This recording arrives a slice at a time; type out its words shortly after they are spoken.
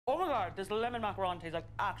my god, this lemon macaron tastes like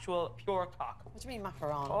actual pure cock. What do you mean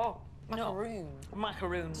macaron? Oh, macaroon. No.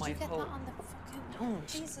 Macaroon, my Did you get hoe. that on the fucking...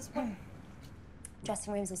 Jesus, what?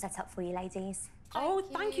 Dressing room's all set up for you, ladies.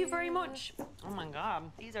 Thank you very much. Oh my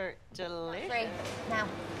god, these are delicious. 3, now.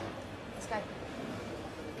 Let's go.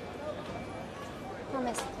 Come on,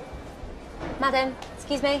 miss. Madam,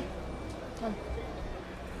 excuse me. Come on.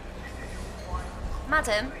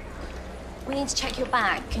 Madam, we need to check your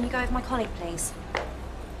bag. Can you go with my colleague, please?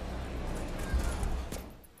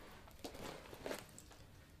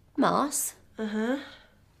 Mars? Uh-huh.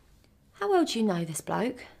 How well do you know this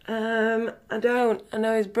bloke? I don't. I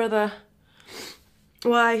know his brother.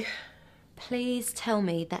 Why? Please tell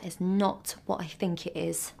me that is not what I think it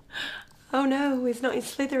is. Oh no, he's not in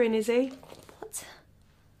Slytherin, is he? What?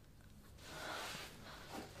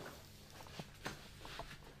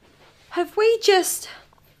 Have we just...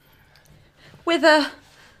 with a...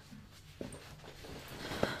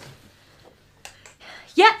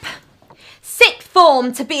 Yep. Sixth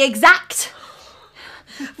form, to be exact.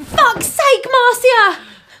 Fuck's sake, Marcia!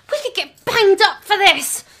 We could get banged up for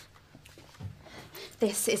this.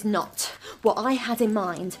 This is not what I had in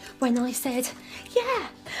mind when I said, yeah,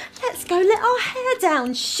 let's go let our hair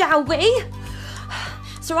down, shall we?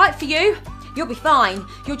 It's all right for you. You'll be fine.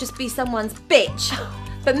 You'll just be someone's bitch.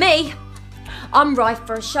 But me, I'm rife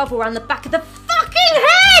for a shovel around the back of the fucking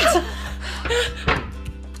head!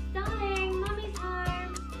 Darling, Mummy's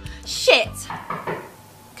home. Shit!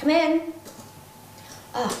 Come in.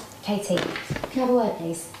 Oh, Katie, can I have a word,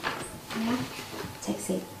 please? Yeah? Take a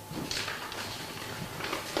seat.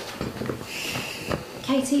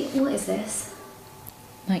 Katie, what is this?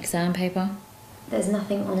 My exam paper. There's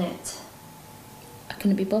nothing on it. I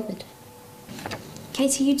couldn't be bothered.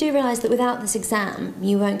 Katie, you do realise that without this exam,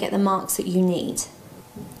 you won't get the marks that you need.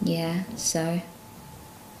 Yeah, so?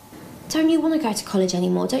 Don't you want to go to college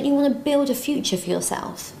anymore? Don't you want to build a future for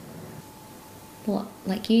yourself? What,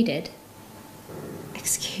 like you did?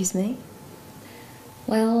 Excuse me?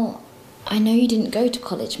 Well, I know you didn't go to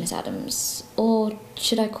college, Miss Adams. Or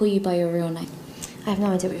should I call you by your real name? I have no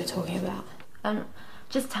idea what you're talking about.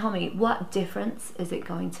 Just tell me, what difference is it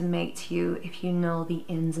going to make to you if you know the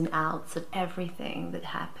ins and outs of everything that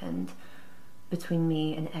happened between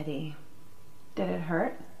me and Eddie? Did it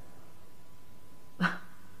hurt?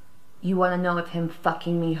 You want to know if him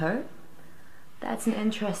fucking me hurt? That's an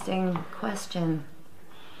interesting question.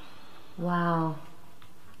 Wow.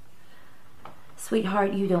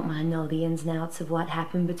 Sweetheart, you don't want to know the ins and outs of what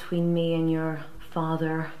happened between me and your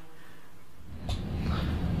father.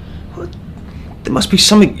 What? There must be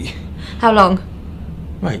something... How long?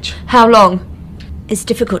 Rach. How long? It's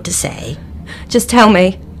difficult to say. Just tell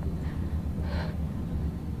me.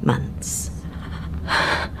 Months.